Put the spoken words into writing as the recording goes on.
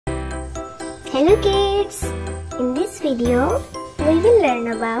Hello kids! In this video, we will learn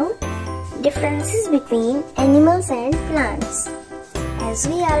about differences between animals and plants. As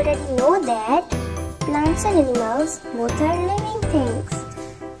we already know that plants and animals both are living things,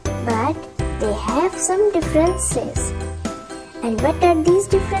 but they have some differences. And what are these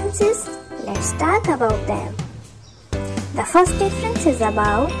differences? Let's talk about them. The first difference is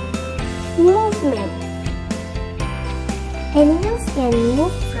about movement. Animals can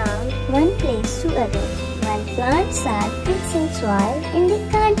move from one place to other, while plants are fixed in soil and they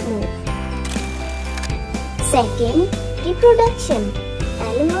can't move. Second, reproduction.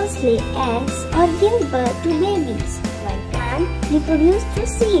 Animals lay eggs or give birth to babies, while plants reproduce through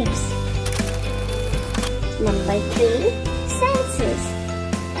seeds. Number 3. Senses.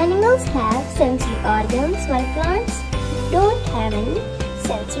 Animals have sensory organs, while plants don't have any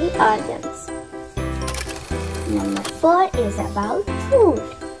sensory organs. Number 4 is about food.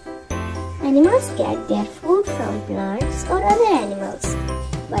 Animals get their food from plants or other animals,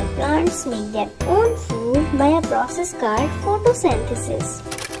 while plants make their own food by a process called photosynthesis.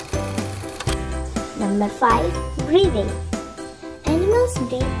 Number 5. Breathing. Animals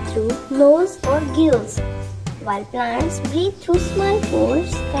breathe through nose or gills, while plants breathe through small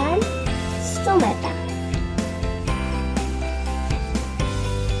pores called stomata.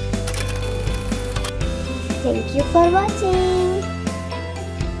 Thank you for watching.